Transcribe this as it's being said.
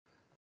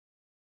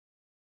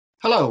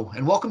Hello,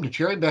 and welcome to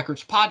Cherry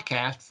Beckert's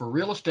podcast for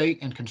real estate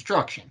and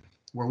construction,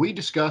 where we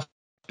discuss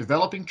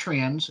developing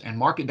trends and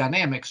market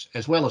dynamics,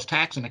 as well as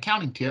tax and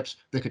accounting tips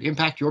that could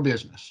impact your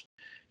business.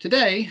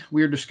 Today,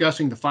 we are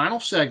discussing the final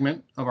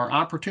segment of our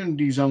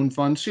Opportunity Zone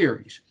Fund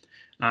series.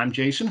 I'm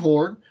Jason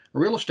Hord, a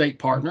real estate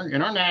partner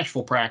in our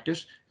Nashville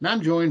practice, and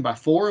I'm joined by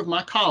four of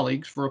my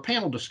colleagues for a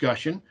panel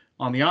discussion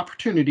on the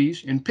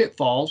opportunities and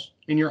pitfalls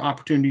in your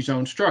Opportunity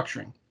Zone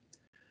structuring.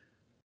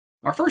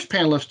 Our first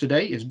panelist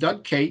today is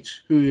Doug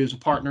Cates, who is a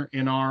partner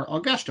in our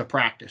Augusta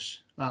practice.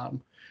 Doug,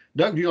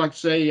 do you like to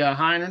say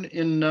hi and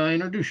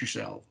introduce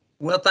yourself?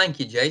 Well, thank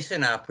you,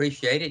 Jason. I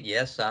appreciate it.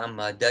 Yes, I'm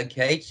Doug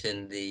Cates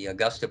in the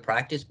Augusta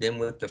practice. Been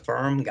with the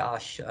firm,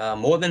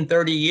 more than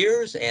 30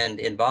 years, and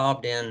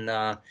involved in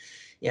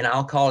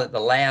I'll call it the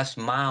last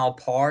mile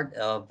part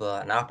of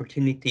an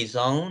opportunity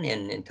zone,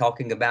 and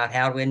talking about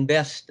how to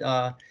invest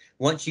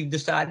once you've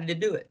decided to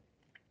do it.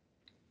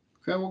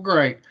 Okay, well,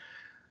 great.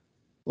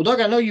 Well,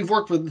 Doug, I know you've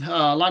worked with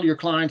a lot of your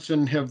clients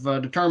and have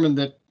determined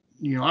that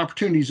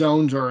opportunity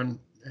zones are an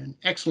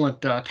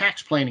excellent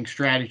tax planning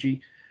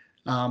strategy.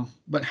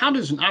 But how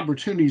does an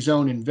opportunity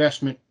zone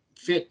investment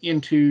fit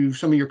into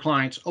some of your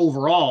clients'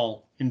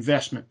 overall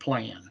investment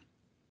plan?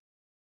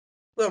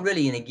 Well,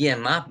 really, and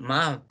again,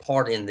 my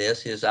part in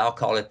this is I'll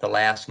call it the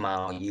last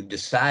mile. You've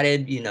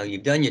decided,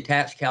 you've done your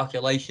tax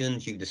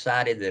calculations. You've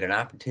decided that an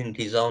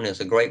opportunity zone is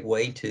a great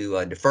way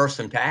to defer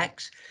some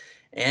tax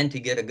and to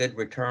get a good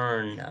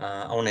return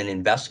on an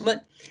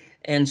investment.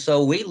 And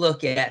so we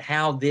look at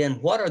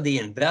what are the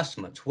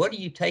investments? What do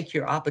you take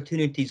your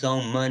opportunity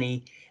zone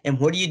money and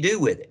what do you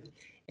do with it?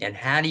 And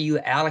how do you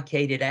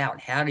allocate it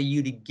out? How do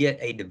you get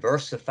a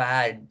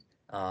diversified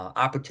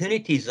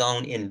opportunity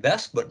zone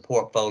investment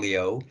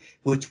portfolio,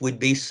 which would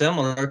be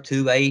similar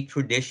to a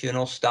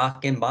traditional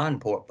stock and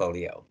bond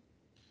portfolio?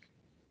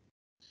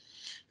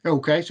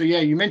 Okay, so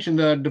yeah, you mentioned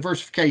the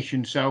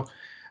diversification. So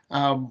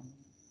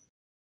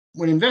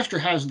when an investor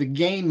has the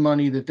gain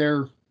money that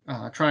they're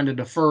trying to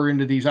defer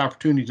into these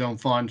opportunity zone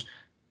funds,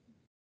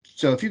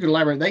 so if you could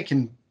elaborate,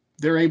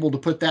 they're able to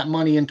put that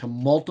money into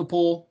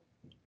multiple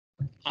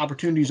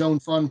opportunity zone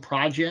fund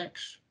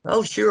projects.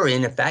 Oh, sure.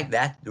 And in fact,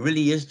 that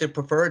really is the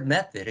preferred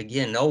method.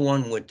 Again, no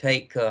one would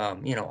take,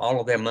 all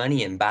of their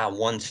money and buy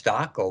one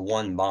stock or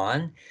one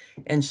bond.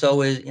 And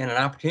so in an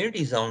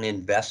opportunity zone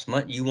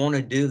investment, you want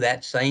to do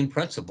that same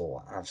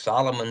principle.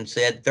 Solomon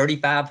said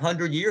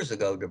 3,500 years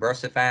ago,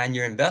 diversifying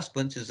your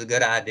investments is a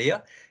good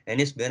idea. And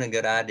it's been a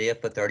good idea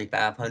for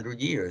 3,500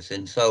 years.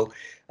 And so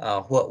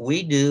what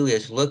we do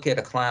is look at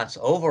a client's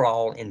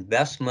overall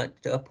investment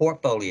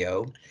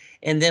portfolio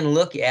and then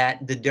look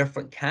at the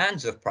different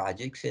kinds of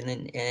projects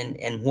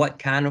and what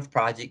kind of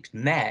projects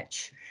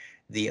match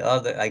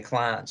a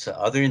client's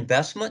other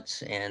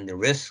investments and the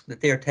risk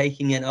that they're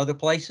taking in other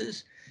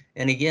places.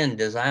 And again,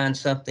 design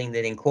something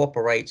that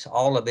incorporates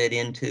all of it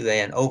into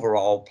an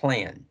overall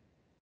plan.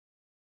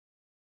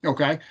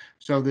 Okay,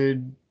 so there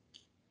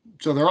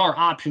are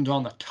options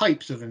on the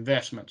types of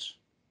investments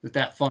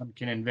that fund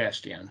can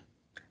invest in.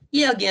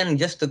 Yeah, again,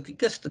 just a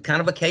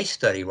kind of a case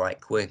study right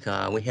quick.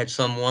 We had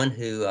someone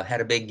who had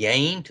a big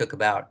gain, took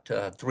about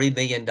 $3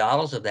 million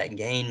of that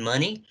gain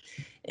money.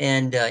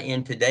 And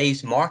in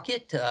today's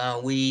market,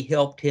 we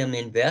helped him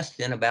invest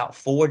in about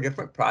 4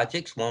 different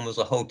projects. One was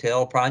a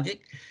hotel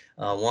project.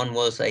 One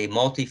was a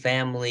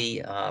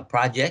multifamily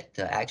project,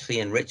 actually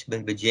in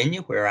Richmond,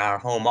 Virginia, where our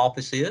home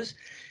office is.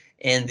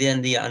 And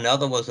then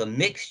another was a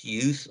mixed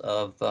use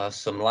of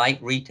some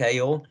light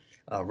retail,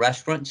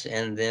 restaurants,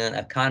 and then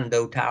a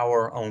condo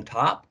tower on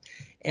top.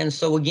 And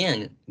so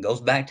again, it goes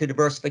back to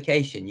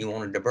diversification. You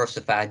want to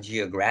diversify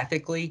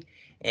geographically,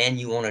 and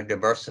you want to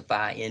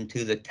diversify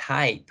into the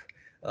type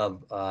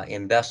of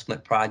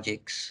investment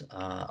projects,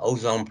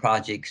 ozone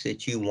projects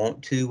that you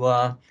want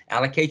to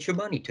allocate your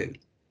money to.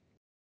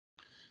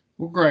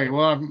 Well, great.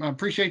 Well, I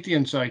appreciate the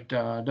insight,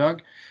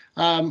 Doug.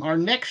 Our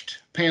next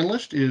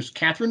panelist is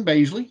Catherine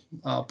Baisley,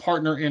 a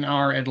partner in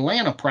our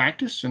Atlanta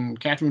practice. And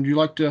Catherine, would you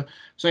like to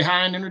say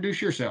hi and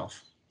introduce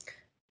yourself?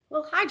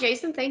 Well, hi,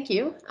 Jason. Thank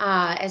you.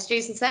 As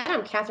Jason said,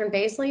 I'm Catherine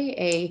Baisley,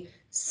 a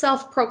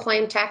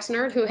self-proclaimed tax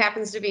nerd who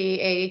happens to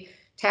be a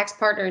tax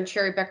partner in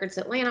Cherry Beckert's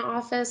Atlanta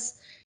office.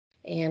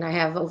 And I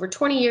have over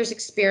 20 years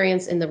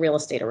experience in the real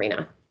estate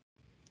arena.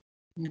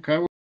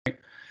 Okay.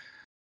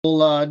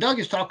 Well, Doug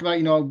has talked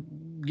about,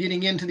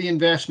 getting into the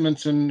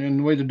investments and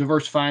the way to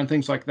diversify and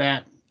things like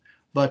that.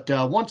 But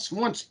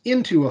once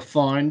into a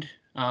fund,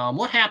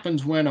 what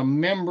happens when a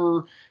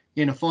member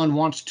in a fund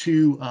wants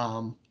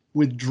to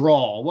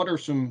withdraw? What are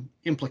some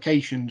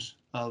implications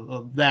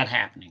of that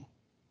happening?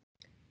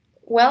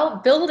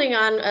 Well, building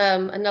on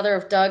another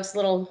of Doug's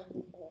little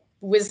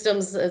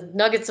wisdoms,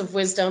 nuggets of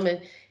wisdom,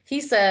 and he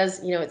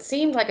says, it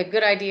seemed like a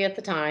good idea at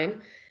the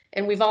time,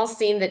 and we've all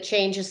seen that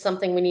change is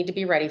something we need to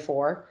be ready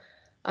for.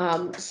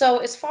 So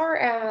as far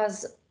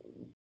as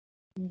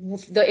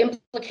the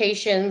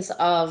implications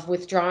of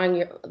withdrawing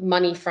your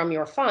money from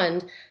your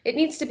fund, it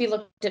needs to be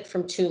looked at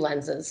from 2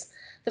 lenses.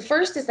 The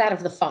first is that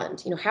of the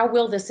fund. How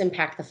will this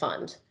impact the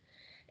fund?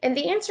 And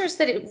the answer is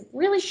that it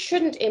really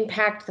shouldn't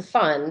impact the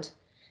fund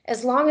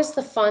as long as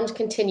the fund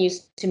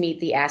continues to meet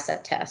the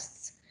asset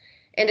tests.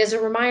 And as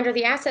a reminder,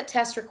 the asset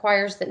test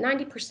requires that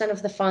 90%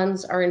 of the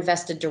funds are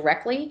invested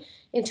directly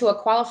into a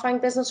qualifying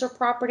business or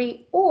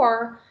property,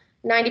 or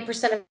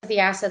 90% of the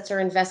assets are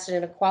invested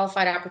in a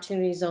qualified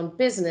opportunity zone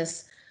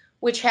business,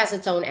 which has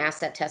its own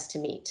asset test to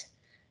meet.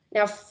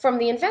 Now, from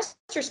the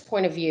investor's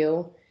point of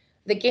view,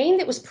 the gain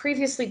that was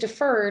previously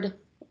deferred,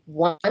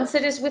 once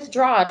it is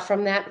withdrawn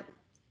from that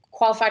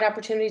qualified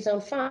opportunity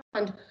zone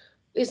fund,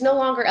 is no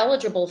longer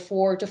eligible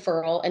for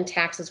deferral and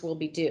taxes will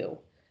be due.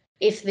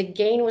 If the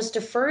gain was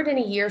deferred in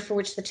a year for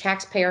which the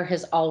taxpayer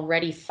has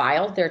already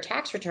filed their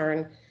tax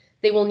return,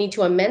 they will need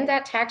to amend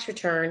that tax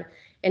return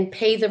and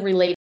pay the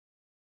related.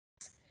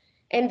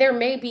 And there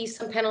may be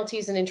some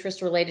penalties and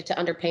interest related to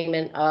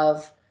underpayment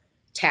of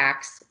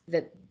tax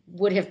that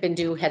would have been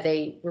due had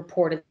they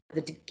reported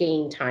the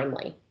gain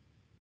timely.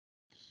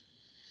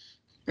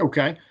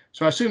 Okay,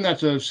 so I assume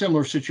that's a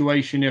similar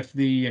situation if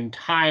the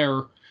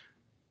entire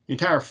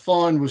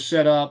fund was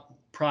set up,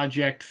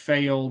 project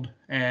failed,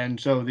 and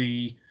so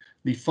the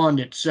fund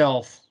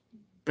itself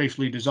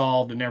basically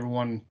dissolved and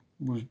everyone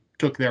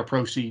took their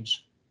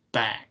proceeds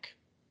back.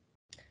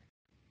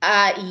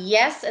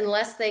 Yes,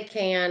 unless they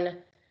can,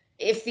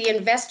 if the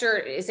investor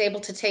is able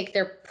to take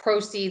their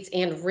proceeds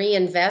and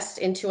reinvest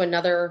into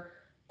another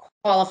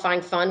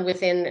qualifying fund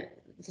within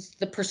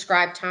the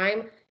prescribed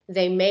time,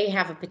 they may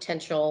have a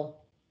potential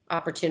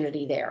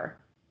opportunity there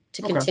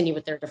to continue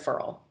with their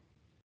deferral.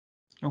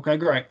 Okay,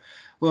 great.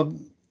 Well,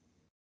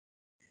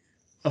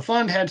 a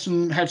fund had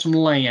some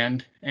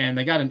land, and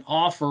they got an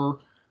offer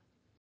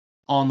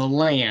on the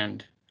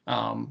land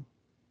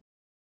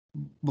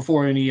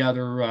before any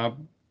other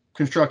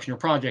construction or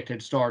project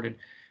had started.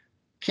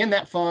 Can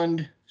that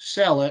fund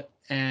sell it,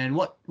 and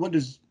what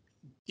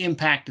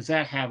impact does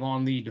that have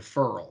on the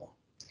deferral?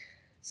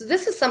 So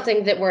this is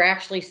something that we're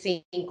actually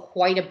seeing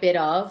quite a bit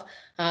of.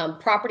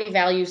 Property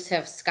values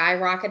have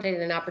skyrocketed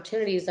in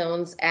opportunity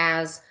zones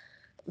as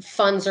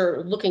funds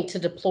are looking to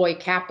deploy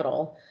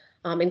capital,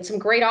 and some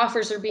great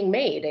offers are being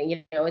made.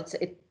 And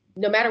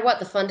no matter what,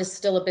 the fund is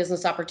still a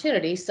business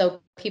opportunity,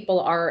 so people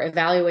are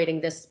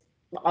evaluating this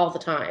all the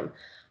time.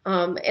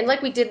 And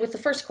like we did with the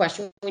first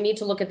question, we need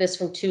to look at this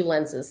from two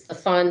lenses: the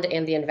fund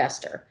and the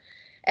investor.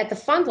 At the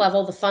fund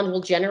level, the fund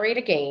will generate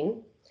a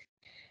gain,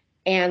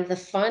 and the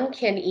fund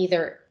can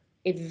either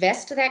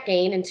invest that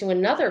gain into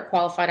another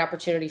qualified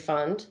opportunity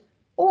fund,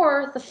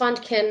 or the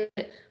fund can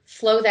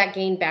flow that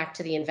gain back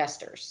to the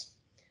investors.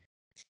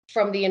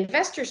 From the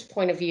investor's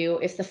point of view,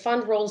 if the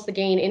fund rolls the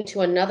gain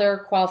into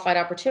another qualified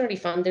opportunity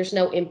fund, there's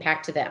no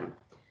impact to them.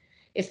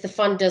 If the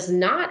fund does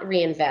not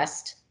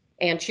reinvest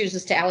and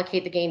chooses to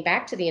allocate the gain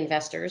back to the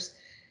investors,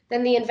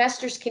 then the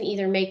investors can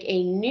either make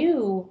a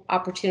new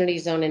opportunity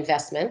zone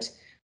investment,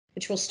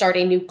 which will start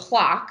a new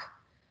clock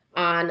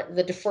on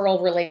the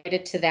deferral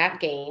related to that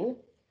gain,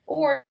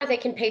 or they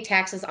can pay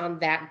taxes on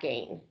that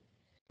gain.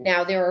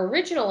 Now, their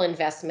original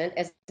investment,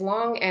 as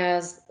long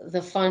as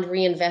the fund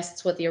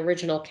reinvests what the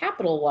original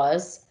capital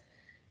was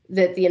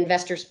that the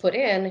investors put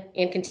in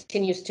and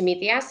continues to meet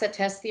the asset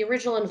test, the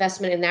original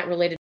investment in that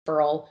related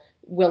deferral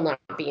will not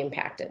be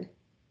impacted.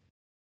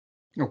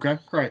 Okay,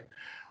 great.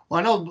 Well,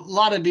 I know a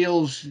lot of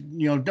deals,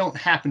 don't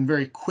happen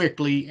very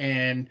quickly,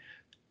 and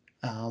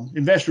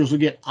investors will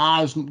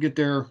get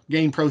their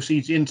gain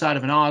proceeds inside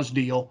of an Oz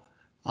deal,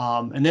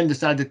 and then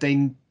decide that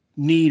they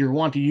need or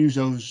want to use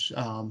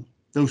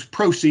those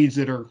proceeds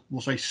that are,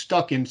 we'll say,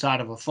 stuck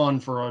inside of a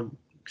fund for an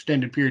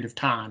extended period of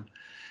time.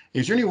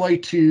 Is there any way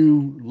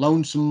to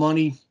loan some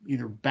money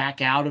either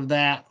back out of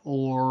that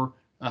or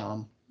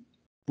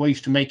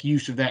ways to make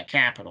use of that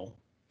capital?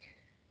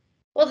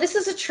 Well, this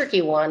is a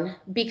tricky one,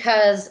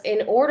 because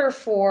in order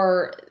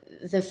for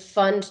the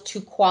fund to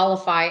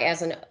qualify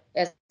as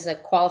a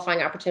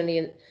qualifying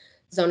opportunity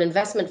zone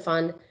investment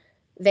fund,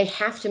 they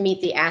have to meet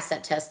the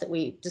asset test that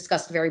we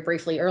discussed very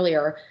briefly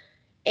earlier.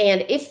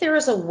 And if there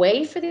is a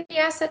way for the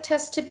asset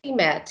test to be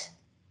met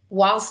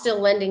while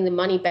still lending the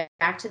money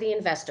back to the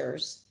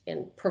investors,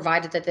 and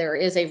provided that there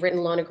is a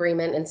written loan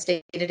agreement and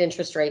stated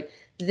interest rate,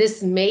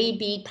 this may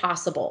be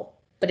possible,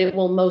 but it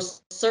will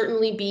most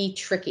certainly be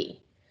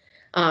tricky.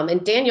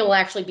 And Daniel will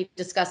actually be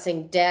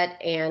discussing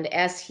debt, and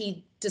as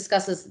he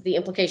discusses the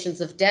implications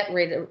of debt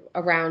rate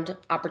around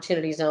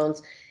opportunity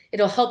zones,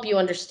 it'll help you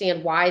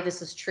understand why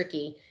this is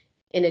tricky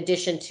in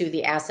addition to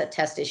the asset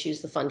test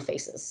issues the fund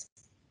faces.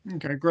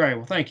 Okay, great.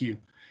 Well, thank you.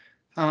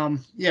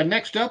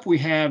 Next up we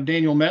have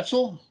Daniel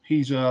Metzel.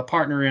 He's a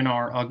partner in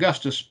our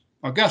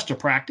Augusta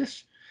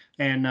practice.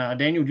 And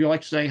Daniel, would you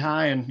like to say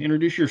hi and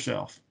introduce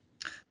yourself?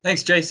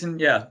 Thanks, Jason.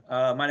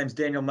 My name is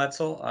Daniel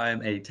Metzel.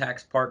 I'm a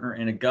tax partner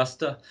in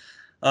Augusta.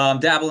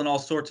 Dabble in all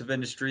sorts of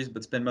industries,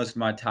 but spend most of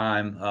my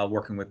time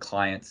working with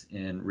clients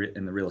in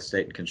the real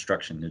estate and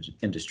construction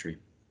industry.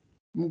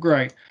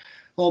 Great.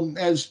 Well,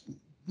 as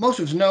most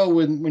of us know,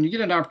 when you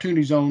get an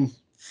opportunity zone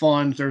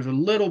funds, there's a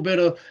little bit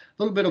of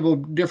a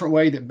different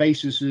way that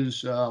basis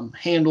is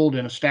handled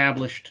and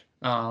established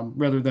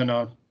rather than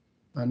a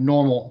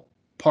normal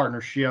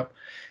partnership.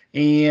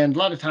 And a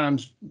lot of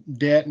times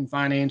debt and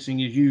financing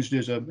is used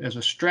as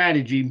a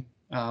strategy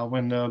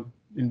when the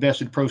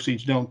invested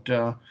proceeds don't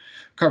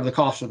cover the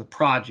cost of the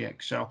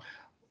project. So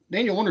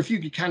Daniel, I wonder if you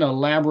could kind of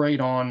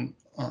elaborate on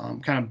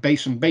kind of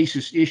some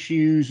basis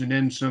issues and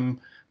then some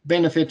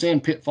benefits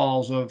and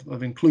pitfalls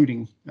of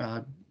including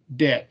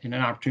debt in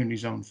an Opportunity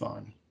Zone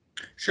fund.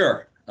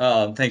 Sure.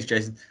 Thanks,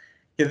 Jason.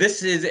 Yeah,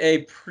 this is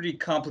a pretty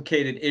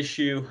complicated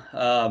issue, so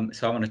I'm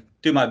going to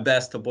do my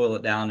best to boil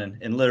it down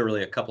in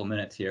literally a couple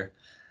minutes here.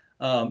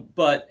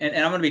 But I'm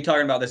going to be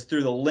talking about this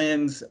through the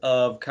lens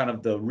of kind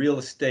of the Real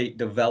Estate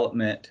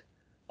Development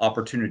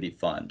Opportunity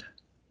Fund.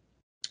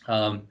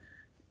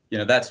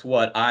 That's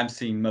what I'm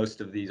seeing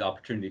most of these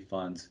opportunity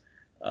funds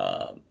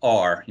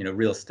are,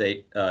 real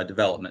estate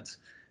developments.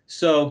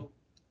 So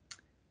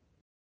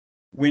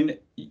when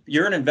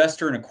you're an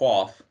investor in a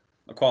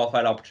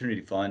qualified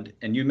opportunity fund,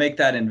 and you make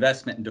that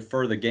investment and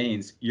defer the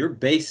gains, your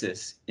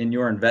basis in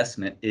your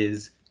investment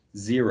is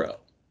zero.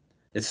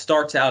 It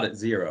starts out at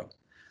zero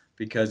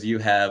because you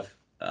have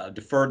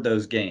deferred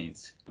those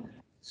gains.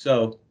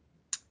 So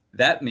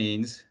that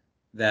means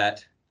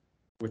that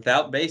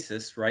without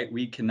basis, right,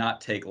 we cannot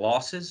take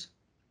losses,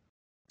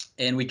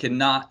 and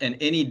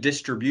any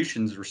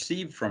distributions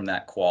received from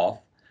that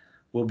qual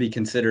will be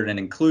considered an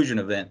inclusion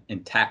event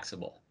and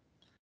taxable.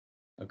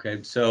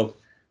 Okay, so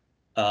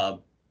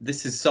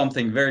this is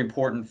something very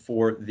important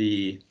for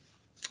the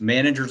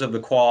managers of the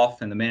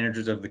QOF and the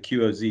managers of the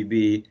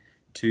QOZB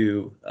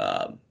to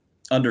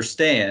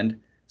understand,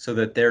 so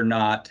that they're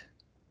not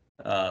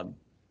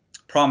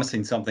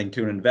promising something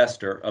to an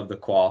investor of the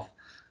QOF,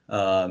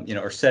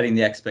 or setting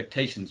the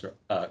expectations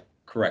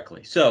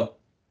correctly. So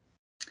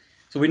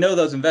we know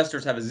those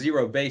investors have a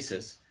zero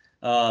basis,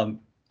 and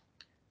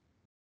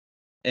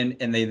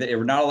they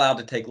were not allowed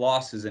to take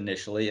losses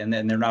initially, and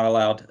then they're not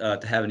allowed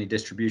to have any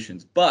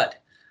distributions.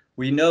 But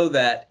we know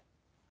that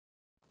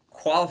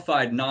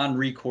qualified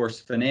non-recourse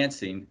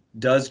financing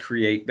does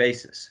create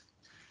basis.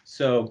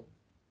 So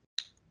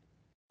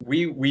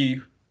we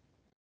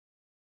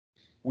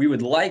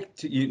would like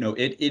to,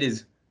 it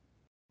is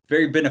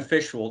very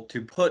beneficial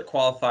to put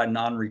qualified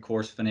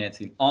non-recourse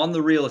financing on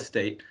the real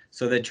estate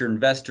so that your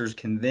investors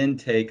can then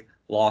take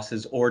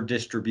losses or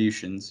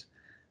distributions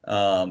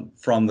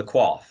from the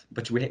QOF.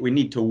 But we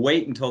need to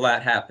wait until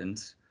that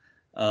happens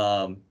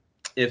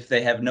if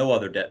they have no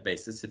other debt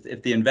basis.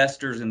 If the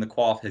investors in the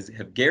QOF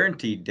have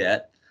guaranteed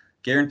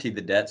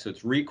the debt, so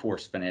it's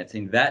recourse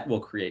financing, that will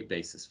create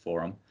basis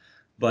for them.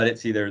 But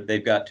it's either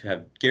they've got to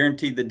have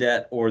guaranteed the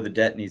debt, or the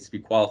debt needs to be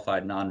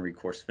qualified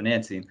non-recourse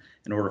financing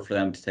in order for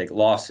them to take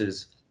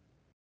losses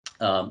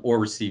or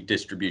receive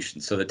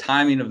distributions. So the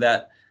timing of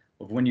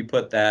when you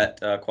put that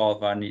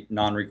qualified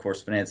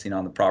non-recourse financing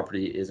on the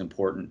property is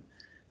important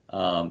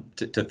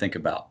to think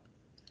about.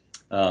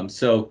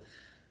 So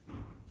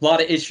a lot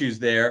of issues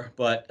there,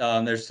 but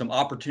there's some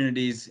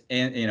opportunities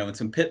and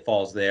some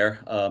pitfalls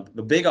there.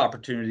 The big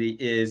opportunity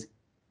is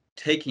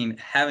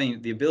having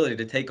the ability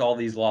to take all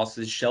these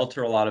losses,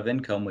 shelter a lot of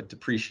income with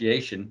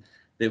depreciation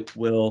that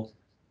will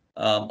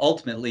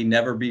ultimately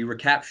never be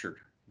recaptured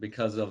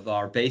because of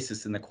our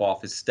basis in the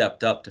QOF is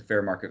stepped up to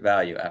fair market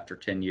value after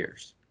 10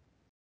 years.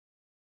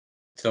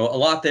 So a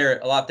lot there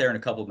in a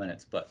couple of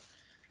minutes, but.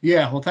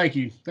 Yeah, well, thank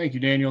you,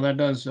 Daniel. That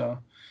does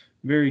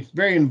very,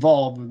 very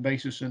involved with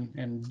basis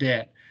and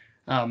debt.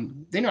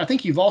 I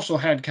think you've also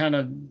have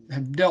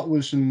dealt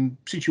with some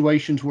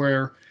situations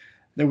where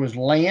there was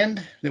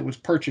land that was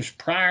purchased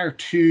prior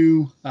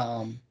to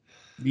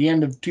the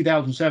end of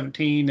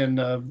 2017 and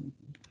the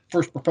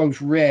first proposed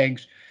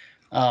regs.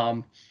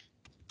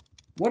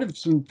 What are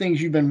some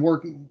things you've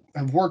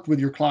worked with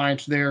your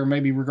clients there,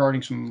 maybe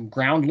regarding some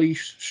ground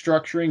lease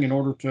structuring in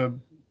order to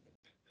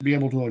be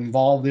able to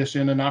involve this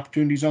in an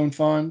Opportunity Zone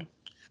fund?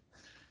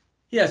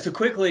 Yeah. So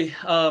quickly,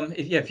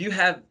 if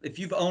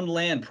you've owned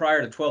land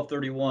prior to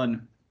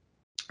 12/31,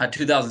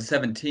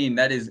 2017,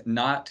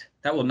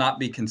 that will not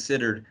be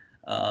considered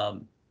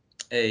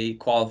a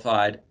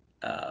qualified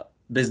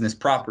business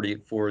property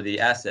for the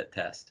asset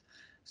test.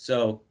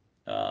 So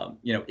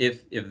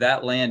if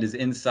that land is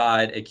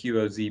inside a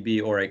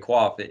QOZB or a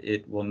QOF,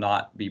 it will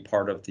not be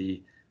part of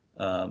it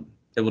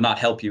will not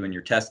help you in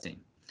your testing.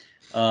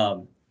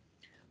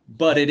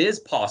 But it is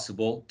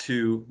possible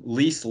to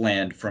lease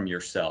land from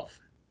yourself.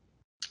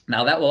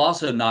 Now that will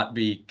also not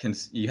be,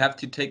 you have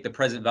to take the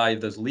present value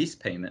of those lease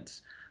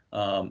payments,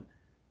 and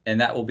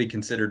that will be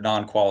considered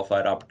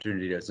non-qualified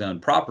Opportunity Zone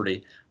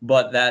property,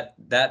 but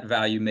that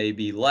value may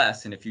be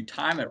less. And if you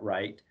time it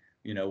right,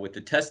 with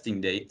the testing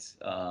dates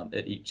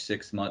at each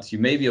 6 months, you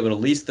may be able to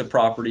lease the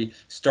property,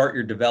 start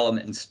your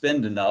development, and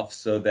spend enough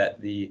so that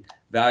the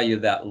value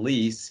of that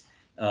lease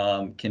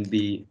can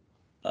be,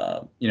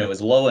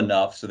 is low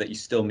enough so that you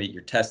still meet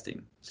your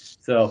testing.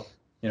 So,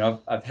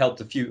 I've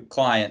helped a few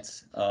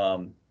clients,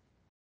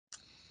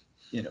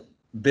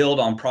 build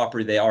on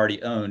property they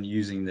already own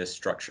using this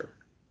structure.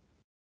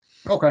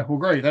 Okay, well,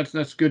 great.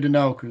 That's good to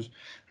know, because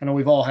I know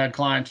we've all had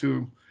clients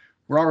who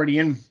were already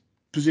in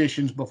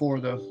positions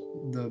before the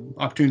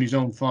Opportunity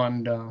Zone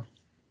Fund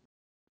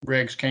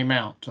regs came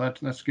out. So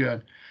that's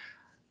good.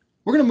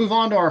 We're going to move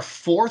on to our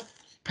fourth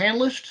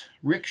panelist,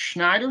 Rick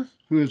Schneider,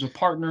 who is a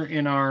partner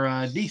in our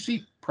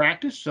DC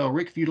practice. So,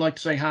 Rick, if you'd like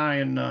to say hi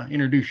and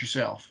introduce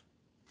yourself.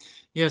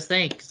 Yes,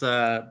 thanks,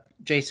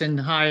 Jason.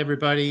 Hi,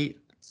 everybody.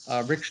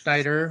 Rick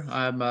Schneider.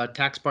 I'm a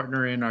tax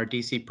partner in our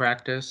DC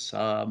practice.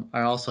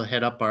 I also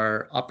head up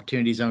our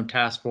Opportunity Zone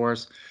Task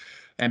Force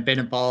and been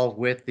involved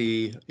with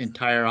the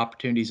entire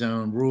Opportunity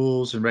Zone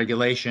rules and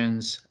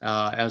regulations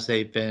as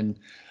they've been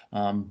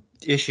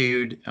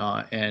issued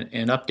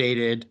and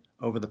updated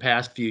over the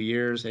past few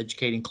years,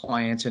 educating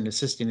clients and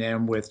assisting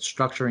them with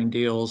structuring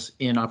deals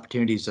in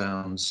Opportunity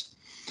Zones.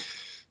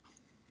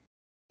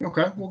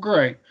 Okay, well,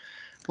 great.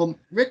 Well,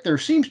 Rick, there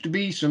seems to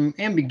be some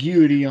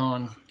ambiguity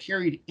on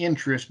carried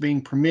interest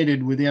being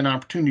permitted within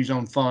Opportunity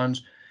Zone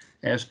funds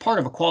as part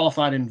of a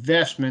qualified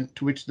investment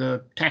to which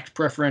the tax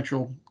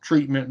preferential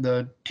treatment,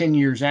 the 10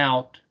 years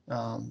out,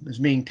 is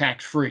being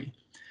tax-free.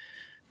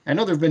 I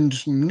know there have been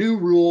some new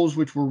rules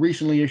which were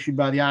recently issued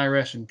by the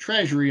IRS and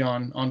Treasury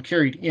on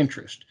carried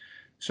interest.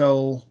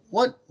 So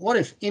what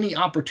if any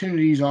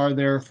opportunities are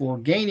there for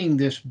gaining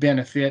this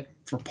benefit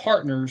for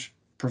partners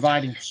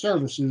providing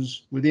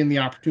services within the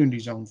Opportunity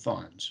Zone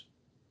funds?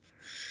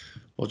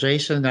 Well,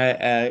 Jason,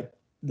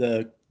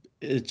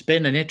 it's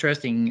been an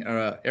interesting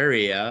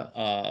area.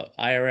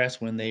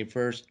 IRS, when they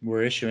first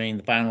were issuing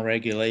the final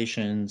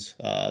regulations,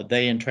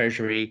 they and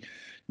Treasury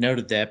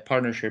noted that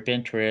partnership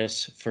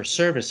interests for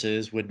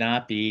services would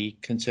not be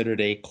considered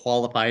a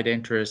qualified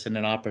interest in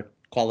an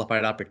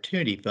qualified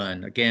opportunity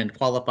fund. Again,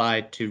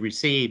 qualified to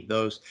receive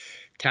those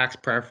tax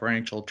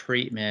preferential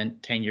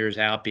treatment 10 years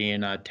out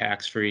being a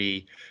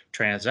tax-free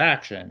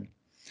transaction.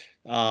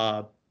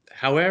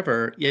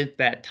 However, at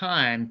that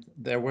time,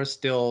 there was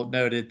still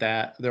noted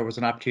that there was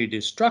an opportunity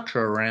to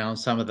structure around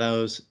some of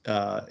those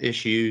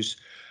issues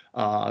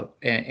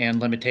and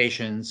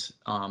limitations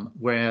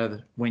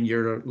when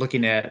you're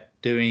looking at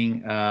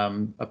doing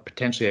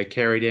potentially a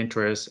carried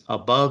interest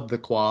above the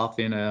QOF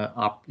in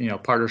a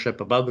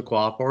partnership above the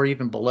QOF or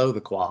even below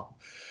the QOF,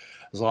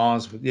 as long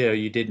as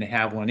you didn't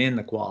have one in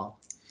the QOF.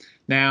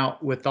 Now,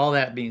 with all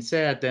that being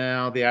said,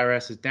 now the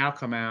IRS has now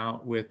come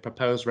out with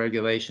proposed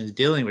regulations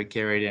dealing with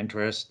carried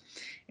interest.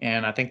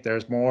 And I think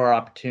there's more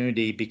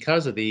opportunity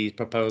because of these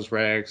proposed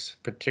regs,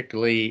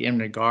 particularly in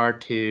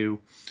regard to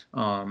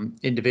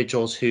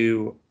individuals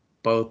who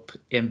both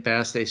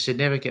invest a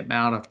significant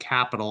amount of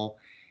capital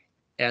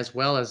as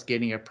well as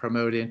getting a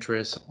promote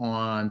interest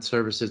on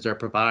services they're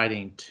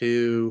providing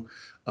to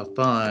a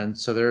fund.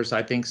 So there's,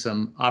 I think,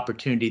 some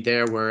opportunity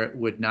there where it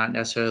would not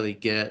necessarily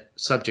get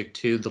subject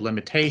to the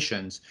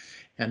limitations.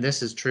 And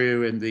this is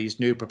true in these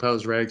new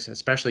proposed regs,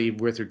 especially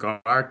with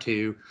regard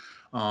to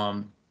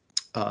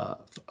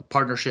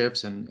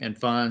partnerships and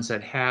funds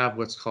that have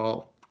what's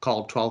called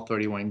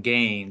 1231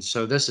 gains.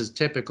 So this is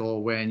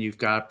typical when you've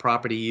got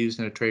property used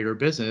in a trade or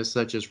business,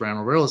 such as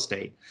rental real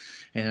estate.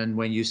 And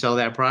when you sell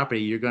that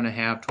property, you're going to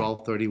have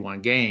 1231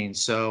 gains.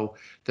 So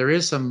there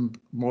is some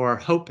more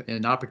hope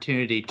and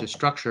opportunity to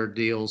structure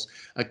deals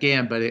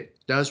again, but it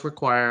does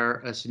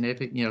require a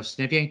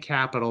significant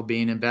capital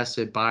being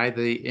invested by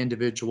the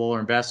individual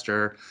or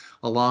investor,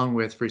 along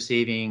with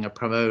receiving a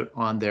promote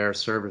on their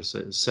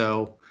services.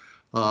 So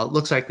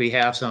looks like we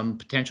have some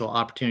potential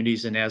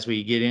opportunities, and as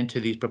we get into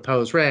these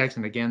proposed regs,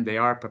 and again, they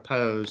are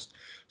proposed,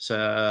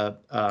 so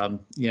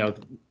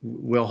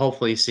we'll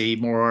hopefully see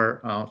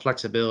more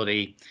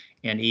flexibility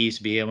and ease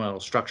to be able to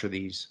structure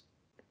these.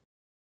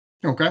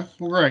 Okay,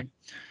 well, great.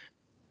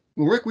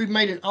 Well, Rick, we've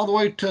made it all the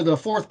way to the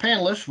fourth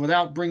panelist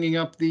without bringing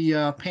up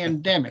the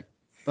pandemic.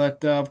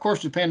 But of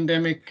course, the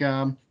pandemic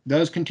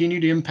does continue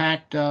to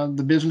impact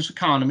the business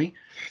economy.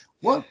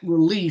 What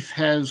relief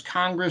has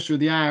Congress or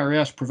the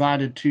IRS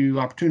provided to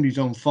Opportunity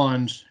Zone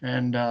funds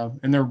and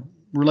their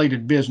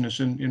related business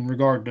in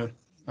regard to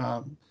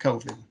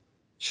COVID?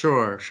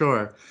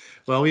 Sure.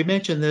 Well, we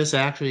mentioned this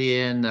actually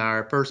in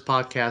our first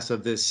podcast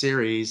of this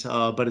series,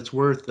 but it's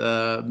worth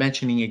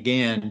mentioning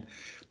again.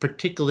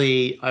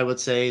 Particularly, I would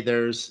say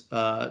there's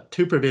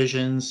two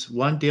provisions,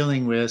 one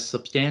dealing with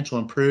substantial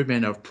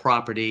improvement of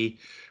property,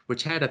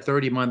 which had a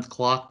 30-month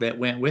clock that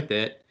went with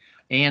it,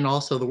 and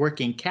also the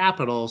working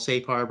capital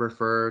safe harbor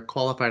for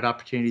qualified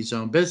Opportunity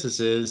Zone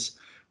businesses,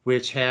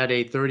 which had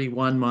a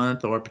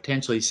 31-month or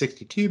potentially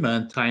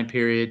 62-month time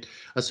period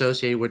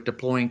associated with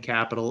deploying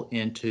capital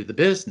into the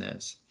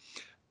business.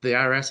 The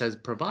IRS has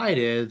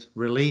provided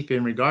relief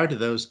in regard to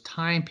those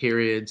time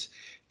periods,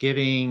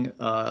 giving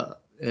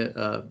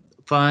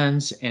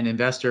funds and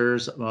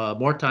investors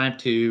more time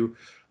to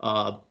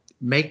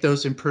make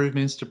those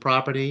improvements to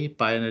property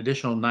by an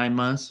additional 9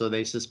 months. So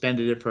they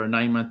suspended it for a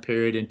 9-month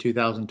period in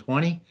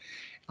 2020.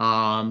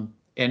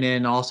 And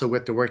then also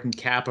with the working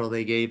capital,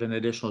 they gave an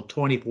additional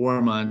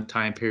 24-month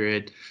time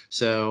period.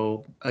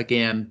 So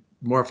again,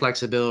 more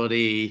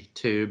flexibility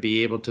to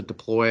be able to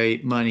deploy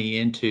money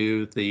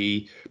into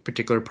the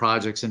particular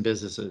projects and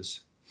businesses.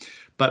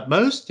 But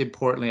most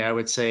importantly, I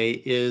would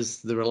say,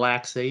 is the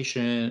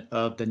relaxation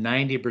of the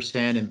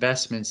 90%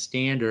 investment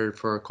standard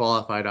for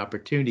qualified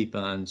opportunity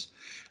funds.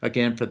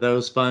 Again, for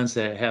those funds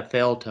that have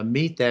failed to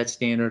meet that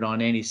standard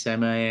on any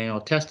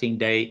semi-annual testing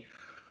date,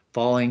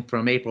 falling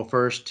from April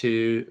 1st,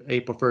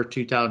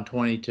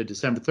 2020 to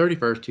December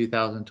 31st,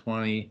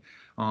 2020,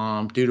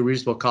 due to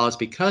reasonable cause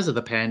because of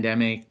the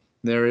pandemic,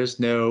 there is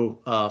no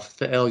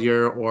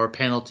failure or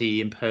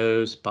penalty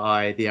imposed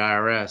by the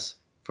IRS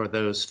for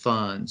those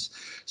funds.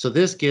 So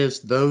this gives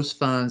those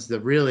funds the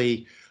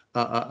really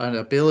an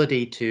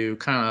ability to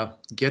kind of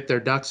get their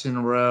ducks in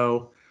a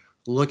row,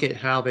 look at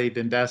how they've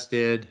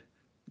invested,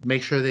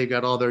 make sure they've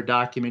got all their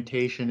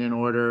documentation in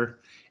order,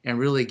 and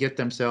really get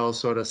themselves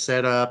sort of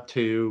set up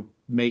to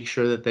make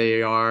sure that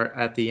they are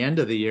at the end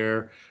of the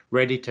year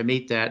ready to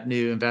meet that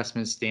new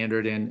investment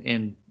standard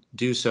and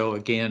do so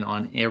again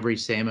on every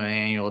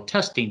semi-annual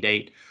testing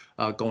date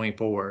going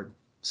forward.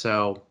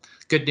 So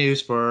good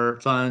news for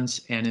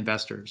funds and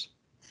investors.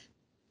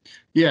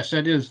 Yes,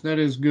 that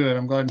is good.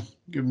 I'm glad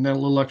giving that a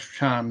little extra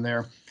time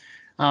there.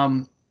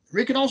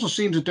 Rick, it also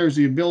seems that there's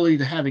the ability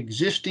to have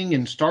existing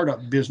and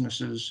startup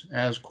businesses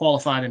as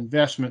qualified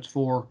investments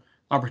for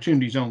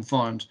Opportunity Zone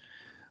funds.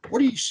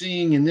 What are you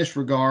seeing in this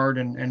regard,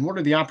 and what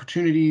are the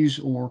opportunities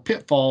or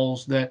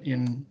pitfalls that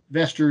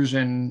investors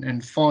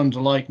and funds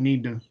alike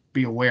need to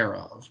be aware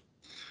of?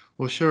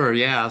 Well, sure.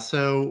 Yeah.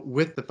 So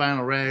with the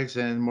final regs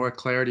and more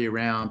clarity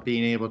around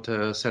being able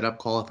to set up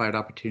qualified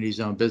Opportunity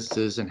Zone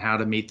businesses and how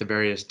to meet the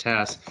various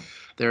tests,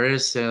 there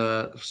is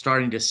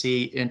starting to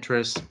see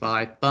interest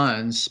by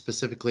funds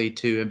specifically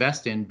to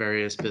invest in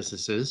various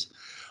businesses.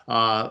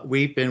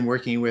 We've been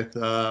working with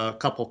a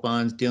couple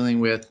funds dealing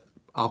with,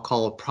 I'll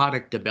call it,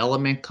 product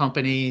development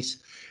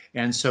companies.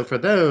 And so for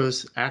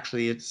those,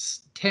 actually, it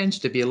tends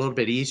to be a little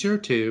bit easier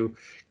to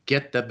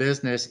get the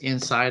business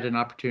inside an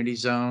Opportunity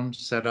Zone,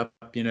 set up,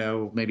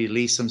 maybe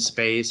lease some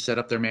space, set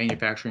up their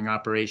manufacturing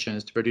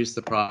operations to produce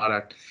the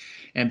product,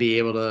 and be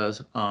able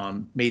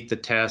to meet the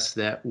tests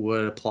that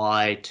would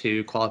apply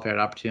to qualified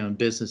Opportunity Zone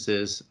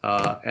businesses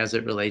as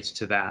it relates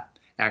to that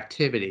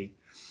activity.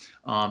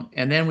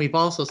 And then we've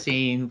also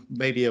seen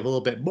maybe a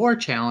little bit more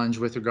challenge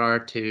with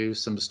regard to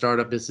some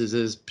startup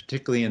businesses,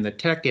 particularly in the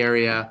tech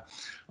area.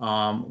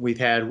 We've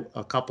had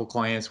a couple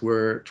clients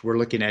where we're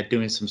looking at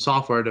doing some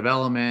software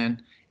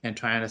development and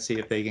trying to see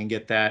if they can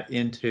get that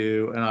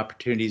into an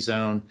Opportunity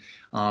Zone.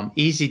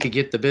 Easy to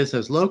get the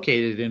business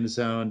located in the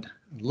zone,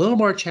 a little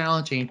more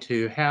challenging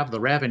to have the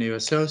revenue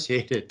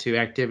associated to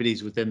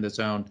activities within the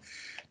zone.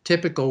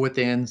 Typical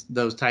within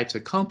those types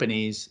of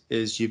companies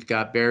is you've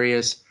got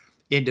various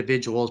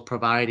individuals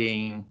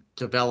providing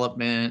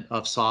development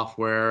of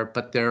software,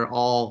 but they're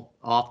all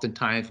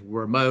oftentimes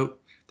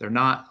remote. They're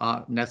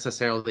not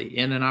necessarily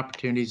in an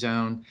Opportunity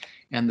Zone,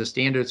 and the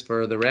standards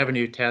for the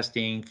revenue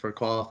testing for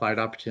qualified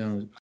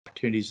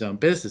Opportunity Zone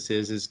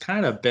businesses is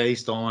kind of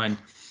based on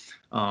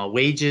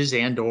wages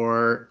and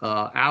or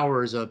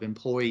hours of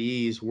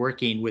employees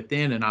working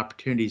within an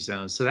Opportunity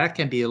Zone. So that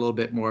can be a little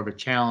bit more of a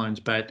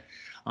challenge, but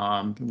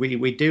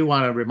we do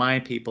want to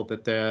remind people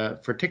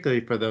that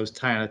particularly for those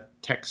kind of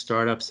tech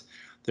startups,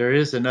 there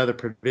is another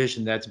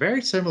provision that's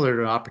very similar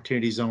to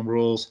Opportunity Zone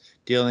rules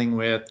dealing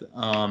with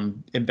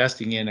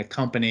investing in a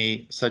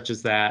company such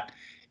as that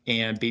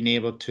and being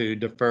able to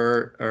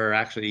defer or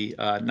actually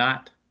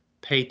not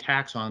pay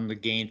tax on the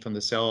gain from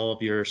the sale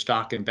of your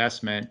stock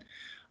investment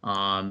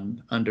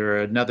under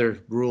another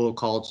rule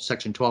called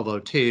Section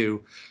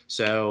 1202.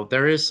 So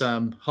there is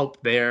some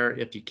hope there.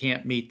 If you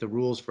can't meet the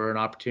rules for an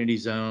Opportunity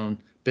Zone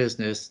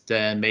business,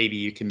 then maybe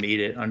you can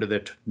meet it under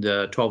the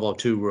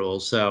 1202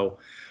 rules. So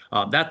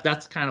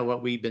that's kind of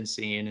what we've been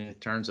seeing in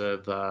terms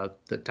of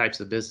the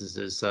types of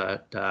businesses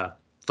that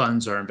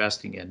funds are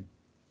investing in.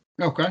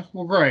 Okay,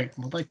 well, great.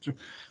 Well,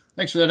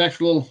 thanks for that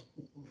extra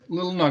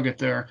little nugget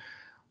there.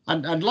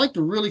 I'd like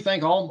to really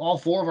thank all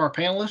four of our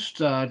panelists,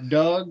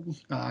 Doug,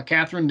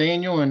 Catherine,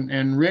 Daniel,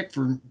 and Rick,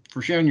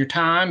 for sharing your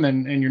time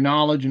and your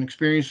knowledge and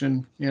experience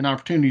in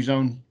Opportunity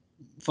Zone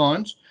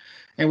funds.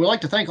 And we'd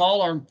like to thank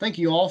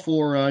you all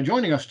for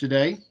joining us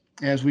today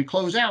as we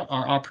close out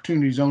our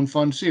Opportunity Zone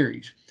Fund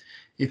series.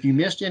 If you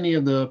missed any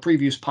of the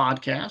previous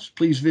podcasts,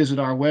 please visit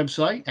our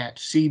website at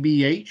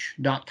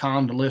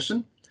cbh.com to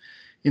listen.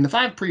 In the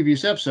 5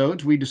 previous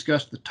episodes, we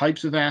discussed the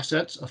types of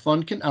assets a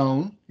fund can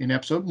own in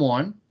episode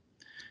 1,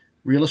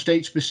 real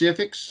estate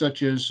specifics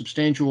such as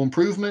substantial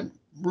improvement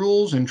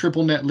rules and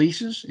triple net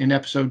leases in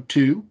episode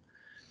 2,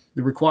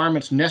 the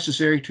requirements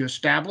necessary to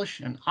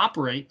establish and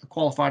operate a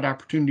qualified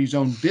Opportunity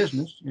Zone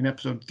business in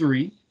episode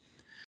 3,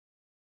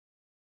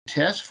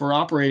 tests for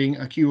operating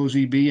a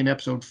QOZB in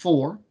episode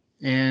 4,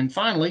 and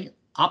finally,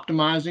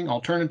 optimizing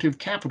alternative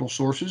capital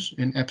sources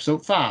in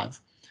episode 5.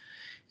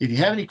 If you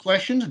have any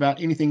questions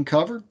about anything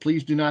covered,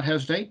 please do not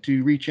hesitate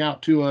to reach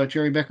out to a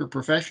Cherry Bekaert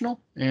professional.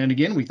 And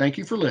again, we thank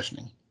you for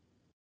listening.